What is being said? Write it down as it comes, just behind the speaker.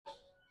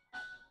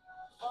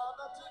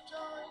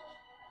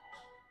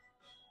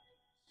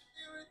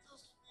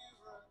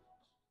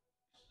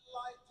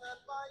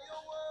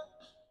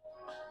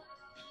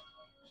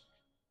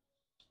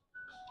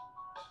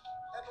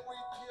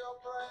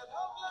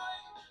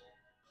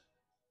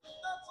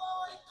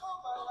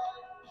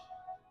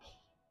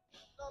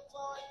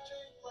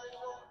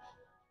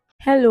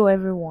Hello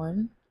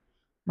everyone,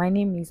 my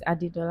name is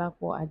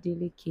Adedolapo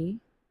Adeleke.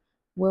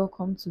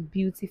 Welcome to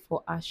Beauty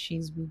for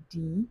Ashes with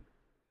D.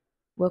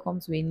 Welcome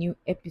to a new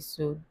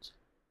episode.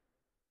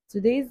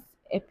 Today's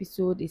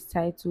episode is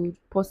titled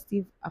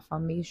Positive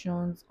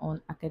Affirmations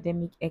on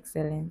Academic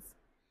Excellence.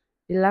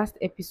 The last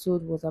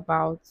episode was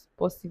about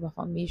positive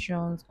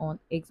affirmations on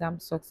exam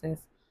success,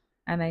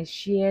 and I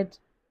shared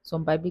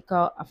some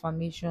biblical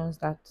affirmations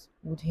that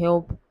would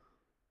help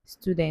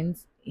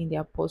students in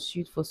their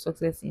pursuit for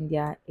success in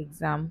their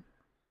exam.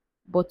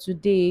 But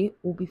today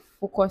we'll be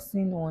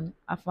focusing on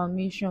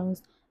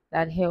affirmations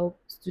that help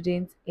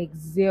students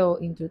excel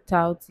in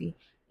totality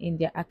in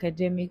their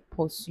academic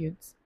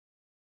pursuits.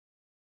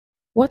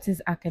 What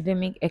is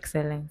academic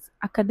excellence?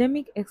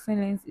 Academic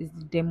excellence is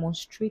the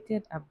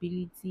demonstrated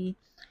ability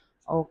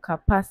or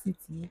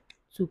capacity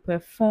to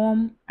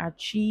perform,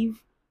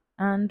 achieve,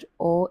 and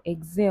or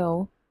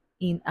excel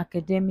in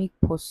academic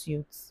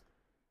pursuits.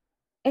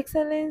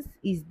 Excellence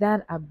is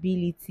that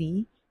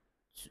ability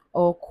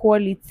or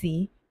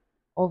quality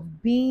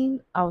of being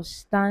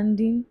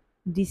outstanding,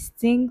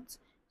 distinct,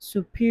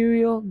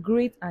 superior,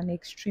 great, and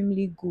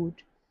extremely good.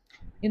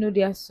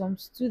 There are some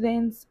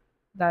students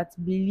that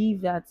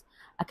believe that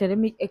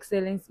academic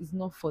excellence is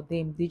not for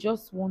them. They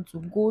just want to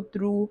go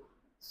through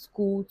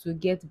school to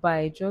get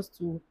by, just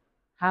to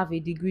have a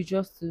degree,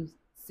 just to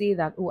say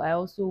that, oh, I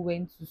also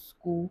went to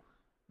school.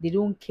 They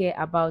don't care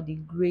about the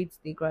grades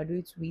they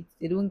graduate with,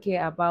 they don't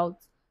care about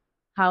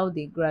how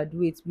they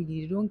graduate,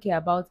 really. They don't care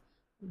about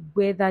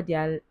whether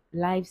their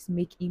lives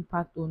make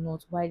impact or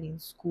not while in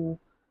school.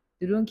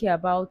 They don't care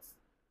about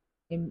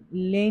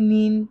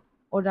learning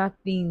other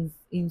things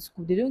in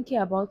school. They don't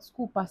care about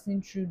school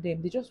passing through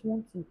them. They just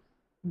want to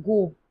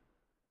go.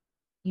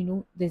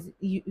 There's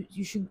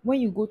you should,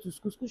 when you go to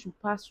school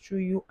should pass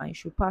through you and you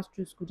should pass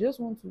through school. They just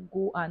want to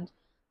go and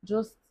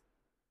just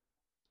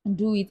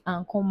do it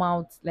and come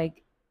out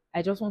like,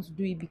 I just want to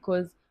do it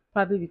because,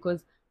 probably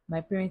because my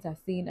parents are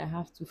saying I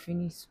have to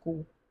finish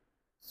school.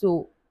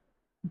 So,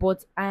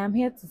 but I am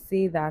here to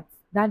say that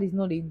that is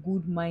not a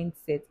good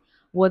mindset.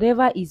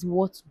 Whatever is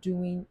worth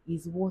doing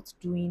is worth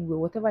doing well.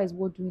 Whatever is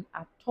worth doing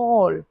at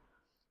all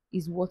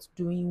is worth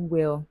doing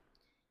well.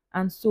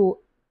 And so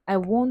I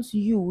want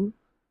you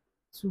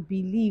to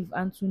believe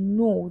and to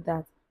know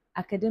that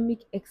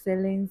academic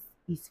excellence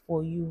is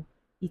for you.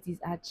 It is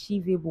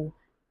achievable.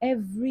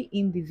 Every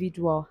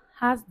individual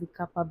has the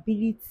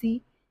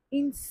capability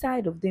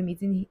inside of them.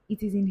 It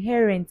is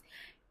inherent.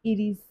 It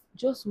is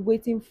just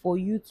waiting for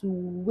you to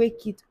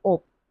wake it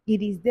up.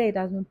 It is there. It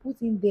has been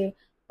put in there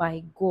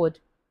by God.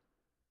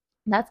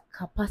 That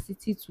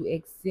capacity to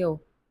excel,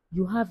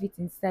 you have it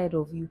inside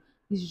of you.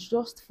 It's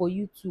just for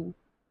you to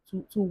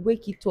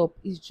wake it up.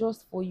 It's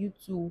just for you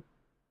to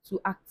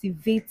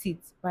activate it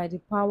by the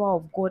power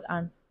of God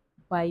and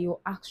by your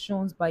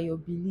actions, by your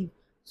belief.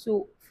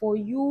 So for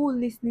you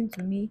listening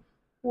to me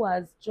who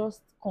has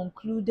just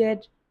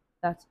concluded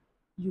that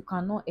you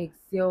cannot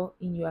excel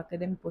in your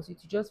academic pursuit,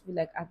 you just feel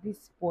like at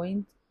this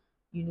point,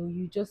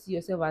 you just see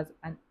yourself as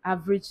an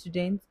average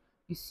student,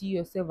 you see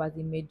yourself as a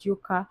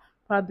mediocre.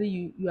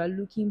 Probably you are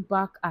looking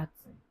back at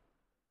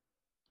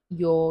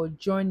your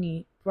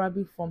journey,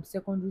 probably from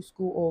secondary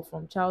school or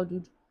from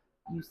childhood.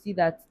 You see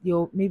that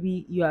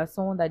maybe you are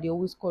someone that they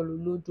always call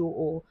Olodo,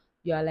 or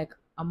you are like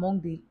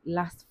among the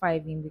last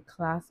five in the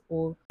class,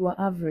 or you are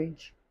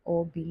average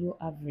or below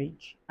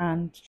average,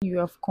 and you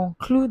have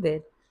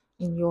concluded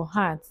in your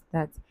heart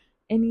that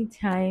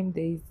anytime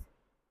there is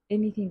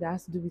anything that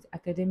has to do with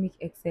academic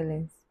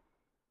excellence,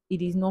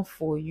 it is not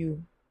for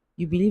you.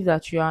 You believe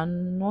that you are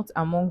not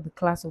among the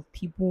class of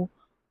people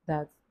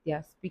that they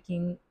are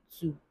speaking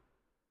to.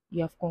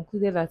 You have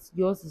concluded that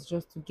yours is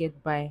just to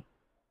get by.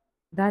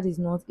 That is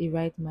not a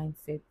right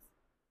mindset.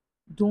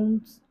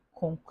 Don't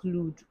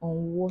conclude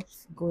on what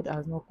God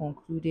has not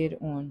concluded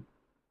on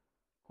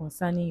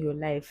concerning your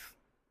life.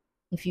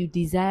 If you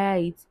desire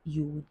it,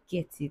 you would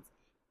get it.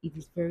 It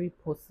is very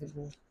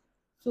possible.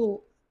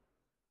 So,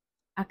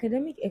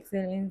 academic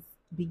excellence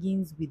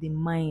begins with the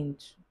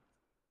mind.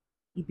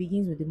 It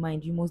begins with the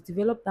mind. You must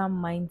develop that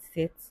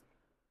mindset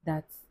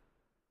that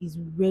is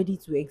ready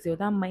to excel,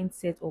 that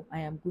mindset of I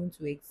am going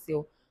to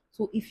excel.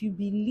 So if you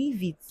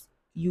believe it,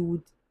 you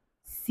would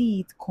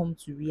see it come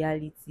to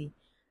reality.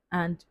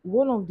 And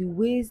one of the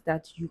ways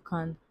that you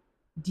can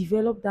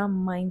develop that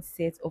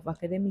mindset of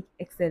academic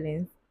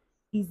excellence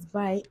is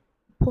by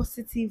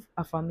positive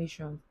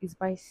affirmations, is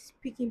by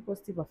speaking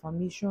positive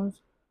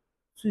affirmations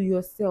to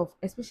yourself,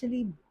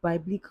 especially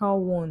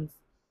biblical ones.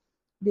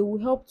 They will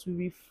help to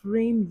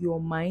reframe your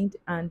mind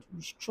and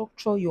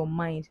restructure your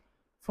mind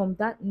from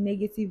that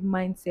negative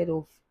mindset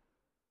of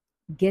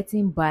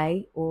getting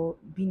by or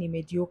being a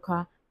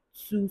mediocre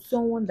to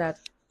someone that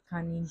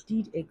can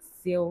indeed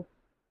excel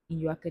in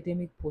your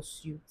academic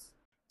pursuits.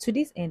 To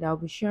this end, I'll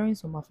be sharing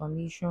some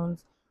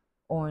affirmations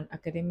on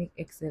academic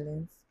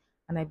excellence,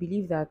 and I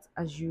believe that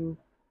as you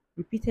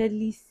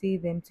repeatedly say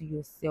them to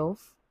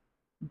yourself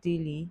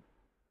daily,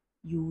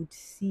 you would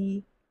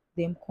see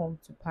them come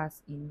to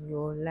pass in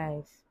your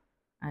life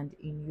and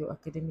in your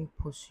academic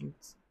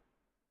pursuits.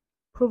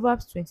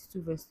 Proverbs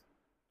 22 verse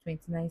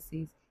 29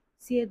 says,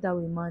 "Seest thou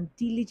a man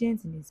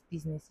diligent in his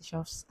business, he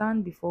shall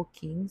stand before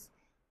kings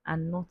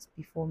and not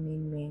before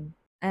mean men."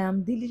 I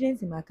am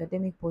diligent in my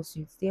academic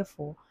pursuits,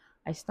 therefore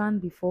I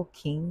stand before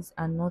kings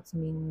and not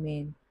mean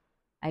men.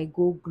 I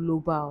go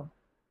global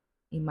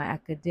in my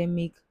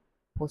academic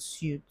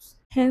pursuits.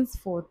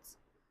 Henceforth,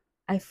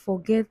 I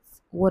forget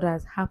what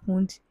has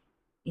happened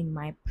in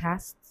my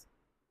past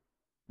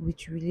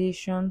with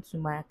relation to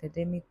my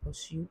academic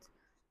pursuit,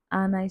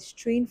 and I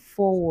strain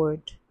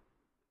forward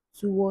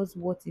towards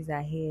what is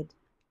ahead.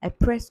 I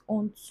press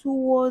on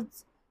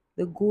towards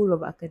the goal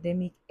of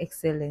academic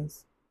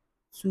excellence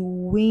to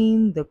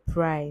win the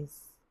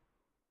prize.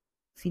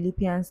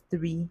 Philippians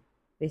 3,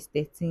 verse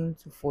 13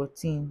 to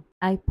 14.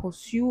 I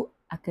pursue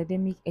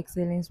academic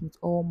excellence with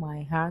all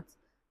my heart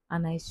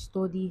and I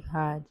study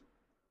hard,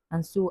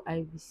 and so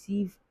I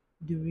receive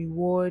the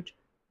reward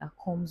that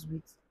comes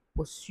with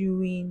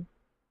pursuing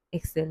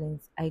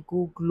excellence. I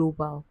go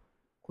global.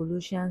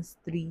 Colossians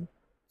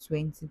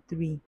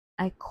 3:23.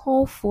 I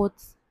call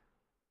forth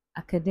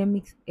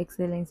academic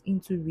excellence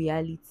into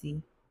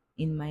reality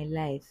in my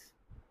life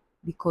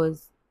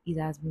because it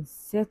has been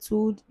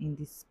settled in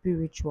the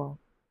spiritual.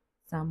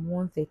 Psalm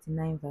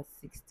 139 verse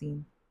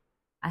 16.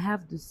 I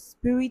have the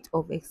spirit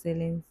of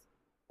excellence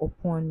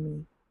upon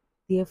me.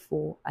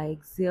 Therefore, I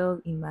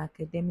excel in my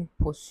academic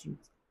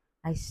pursuit.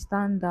 I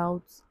stand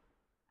out,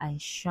 I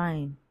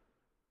shine.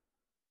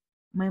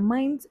 My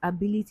mind's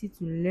ability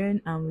to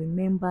learn and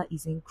remember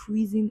is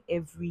increasing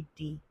every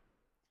day.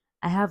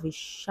 I have a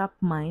sharp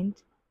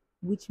mind,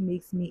 which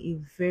makes me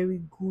a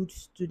very good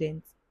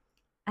student.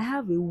 I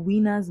have a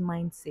winner's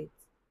mindset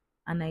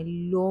and I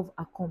love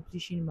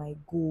accomplishing my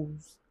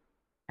goals.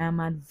 I am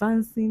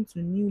advancing to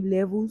new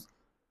levels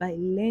by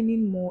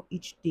learning more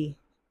each day.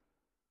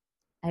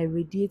 I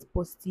radiate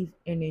positive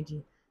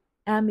energy.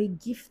 I am a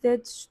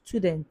gifted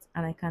student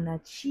and I can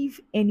achieve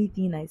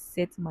anything I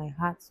set my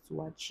heart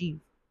to achieve.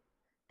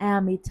 I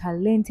am a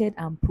talented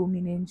and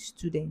prominent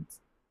student.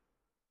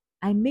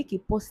 I make a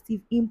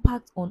positive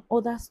impact on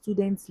other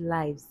students'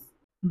 lives.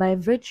 By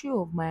virtue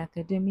of my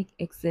academic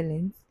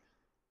excellence,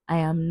 I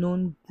am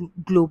known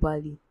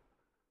globally.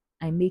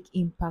 I make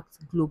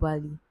impact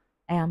globally.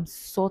 I am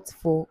sought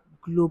for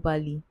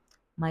globally.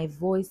 My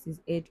voice is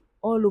heard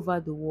all over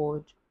the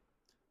world.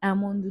 I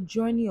am on the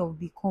journey of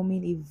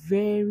becoming a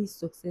very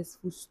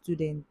successful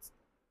student.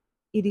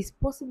 It is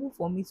possible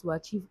for me to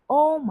achieve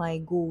all my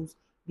goals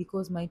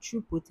because my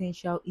true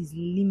potential is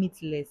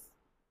limitless.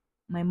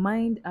 My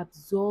mind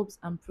absorbs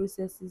and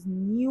processes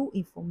new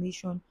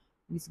information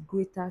with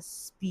greater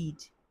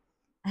speed.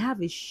 I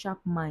have a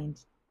sharp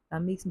mind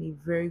that makes me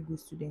a very good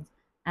student.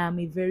 I am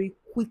a very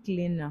quick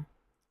learner.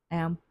 I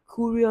am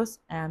curious,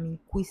 I am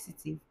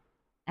inquisitive.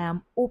 I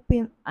am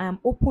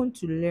open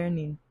to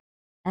learning.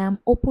 I am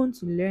open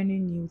to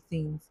learning new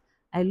things.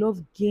 I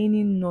love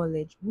gaining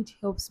knowledge, which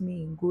helps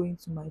me in growing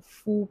to my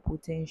full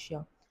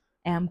potential.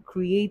 I am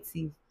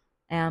creative.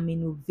 I am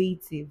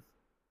innovative.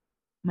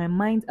 My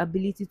mind's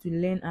ability to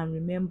learn and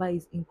remember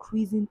is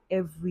increasing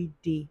every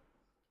day.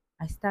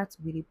 I start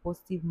with a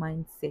positive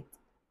mindset.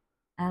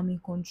 I am in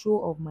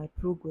control of my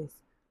progress.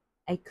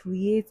 I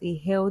create a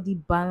healthy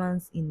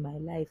balance in my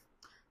life.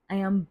 I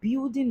am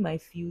building my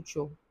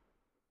future.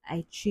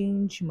 I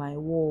change my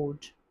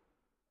world.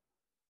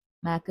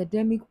 My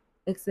academic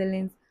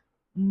excellence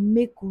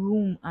make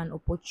room and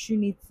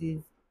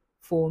opportunities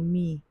for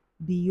me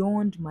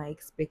beyond my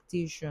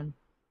expectation.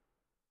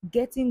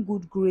 Getting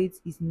good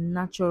grades is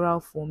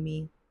natural for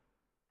me.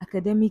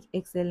 Academic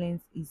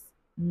excellence is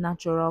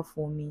natural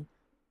for me.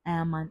 I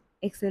am an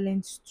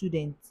excellent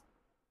student.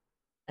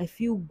 I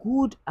feel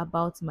good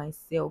about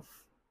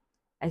myself.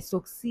 I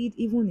succeed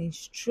even in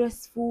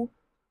stressful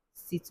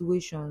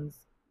situations,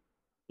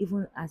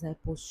 even as I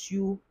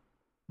pursue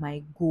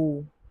my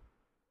goal.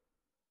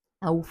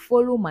 I will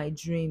follow my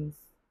dreams.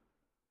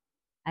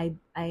 I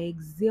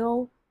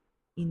excel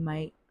in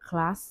my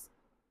class.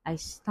 I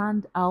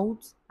stand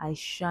out. I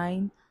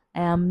shine.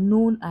 I am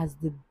known as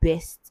the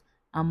best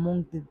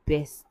among the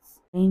best.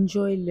 I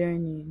enjoy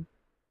learning.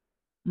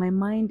 My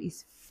mind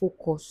is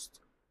focused.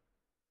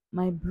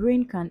 My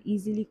brain can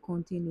easily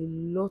contain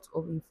a lot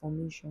of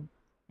information.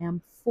 I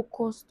am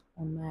focused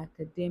on my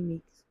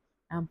academics.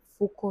 I am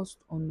focused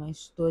on my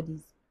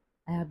studies.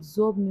 I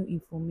absorb new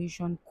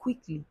information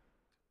quickly.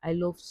 I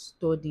love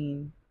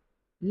studying.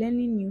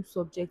 Learning new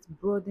subjects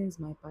broadens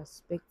my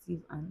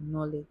perspective and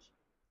knowledge.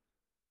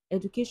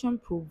 Education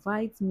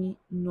provides me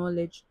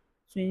knowledge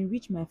to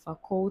enrich my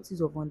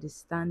faculties of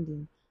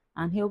understanding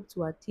and help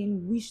to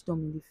attain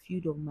wisdom in the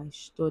field of my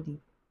study.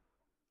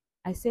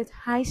 I set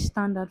high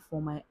standard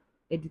for my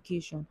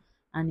education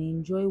and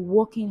enjoy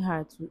working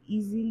hard to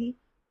easily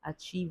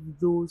achieve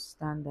those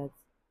standards.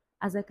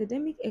 As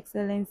academic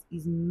excellence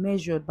is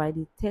measured by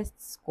the test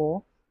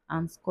score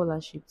and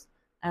scholarships,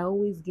 I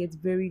always get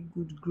very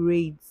good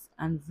grades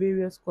and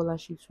various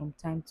scholarships from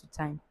time to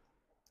time.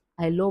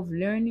 I love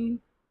learning,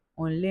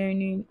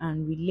 unlearning,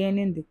 and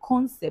relearning the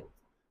concepts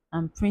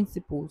and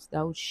principles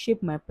that will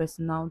shape my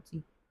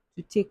personality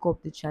to take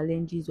up the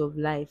challenges of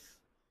life.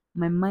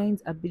 My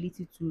mind's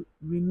ability to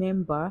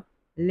remember,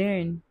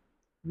 learn,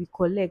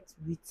 recollect,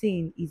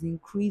 retain is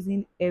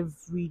increasing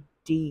every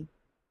day.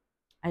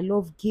 I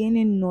love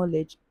gaining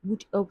knowledge,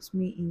 which helps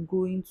me in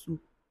growing to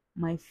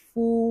my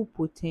full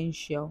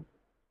potential.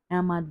 I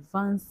am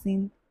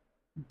advancing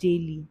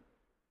daily.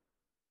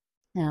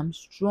 I am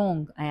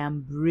strong. I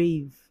am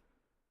brave.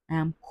 I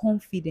am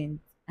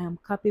confident. I am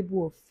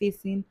capable of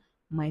facing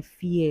my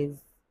fears.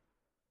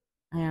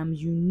 I am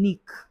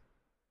unique.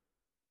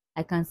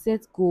 I can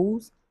set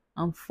goals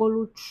and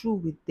follow through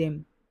with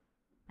them.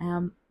 I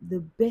am the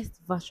best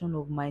version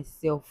of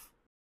myself.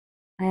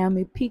 I am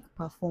a peak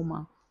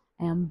performer.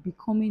 I am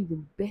becoming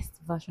the best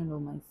version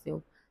of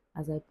myself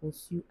as I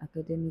pursue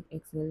academic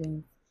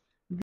excellence.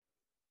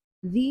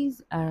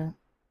 These are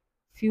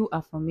few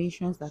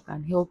affirmations that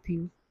can help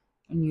you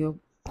in your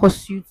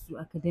pursuit to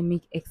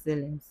academic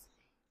excellence.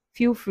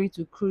 Feel free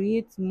to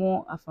create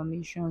more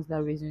affirmations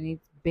that resonate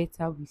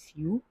better with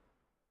you.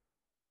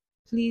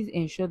 Please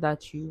ensure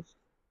that you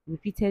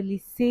repeatedly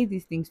say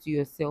these things to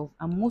yourself,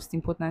 and most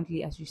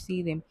importantly, as you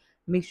say them,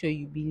 make sure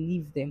you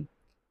believe them.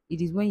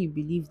 It is when you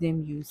believe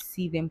them you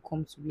see them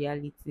come to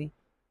reality.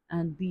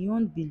 And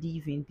beyond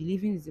believing,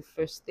 believing is the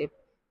first step.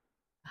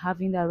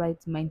 Having that right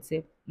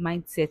mindset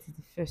is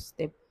the first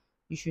step.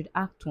 You should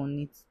act on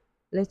it.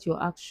 Let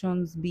your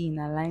actions be in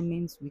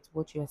alignment with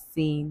what you are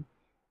saying.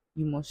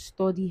 You must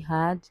study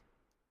hard,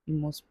 you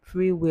must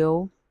pray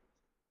well,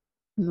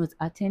 you must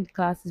attend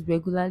classes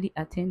regularly,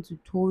 attend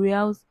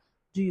tutorials,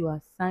 do your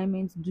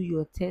assignments, do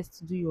your tests,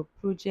 do your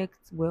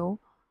projects well.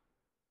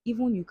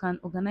 Even you can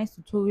organize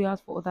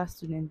tutorials for other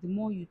students. The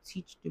more you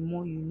teach, the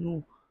more you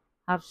know.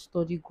 Have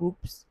study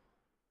groups.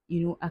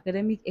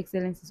 Academic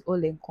excellence is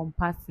all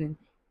encompassing.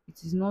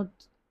 It is not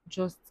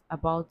just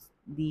about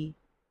the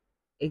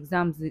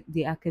exams,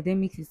 the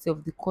academics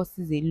itself, the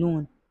courses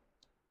alone.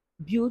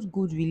 Build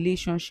good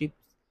relationships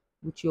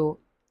with your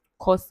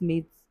course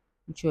mates,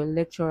 with your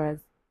lecturers.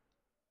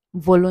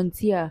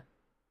 Volunteer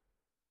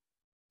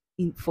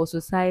for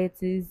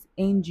societies,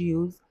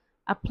 NGOs.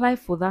 Apply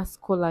for that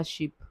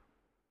scholarship.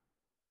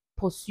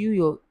 Pursue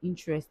your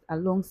interest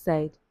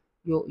alongside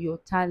your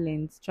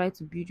talents. Try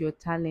to build your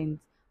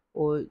talents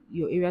or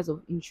your areas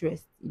of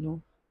interest.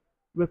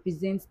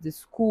 Represent the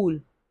school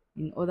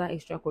in other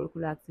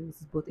extracurricular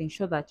activities, but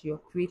ensure that you're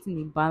creating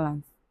a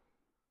balance.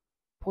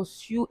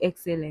 Pursue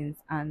excellence,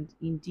 and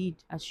indeed,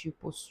 as you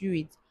pursue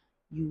it,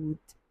 you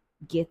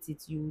would get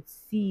it, you would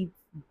see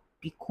it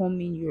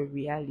becoming your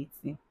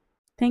reality.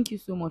 Thank you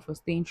so much for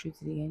staying true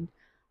to the end.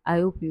 I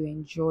hope you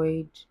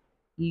enjoyed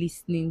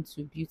listening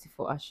to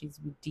Beautiful Ashes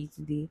with D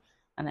today,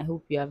 and I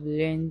hope you have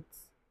learned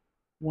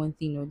one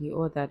thing or the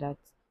other that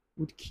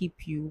would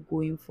keep you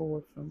going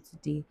forward from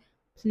today.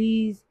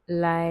 Please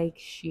like,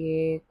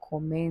 share,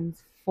 comment,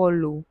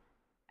 follow.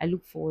 I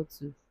look forward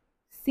to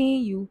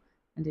seeing you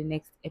in the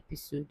next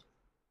episode.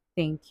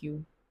 Thank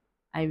you.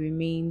 I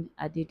remain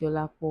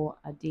Adedolapo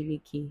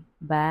Adeleke.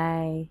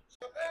 Bye.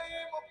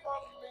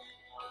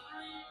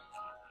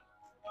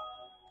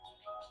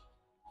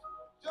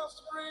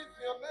 Just breathe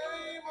your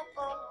name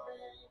upon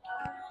me.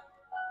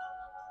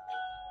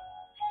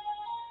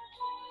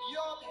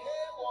 Your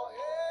name, oh,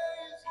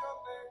 hey, is your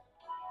name.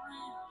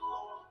 Breathe,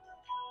 Lord.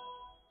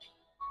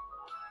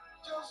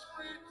 Just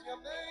breathe your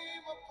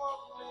name upon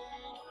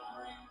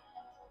me.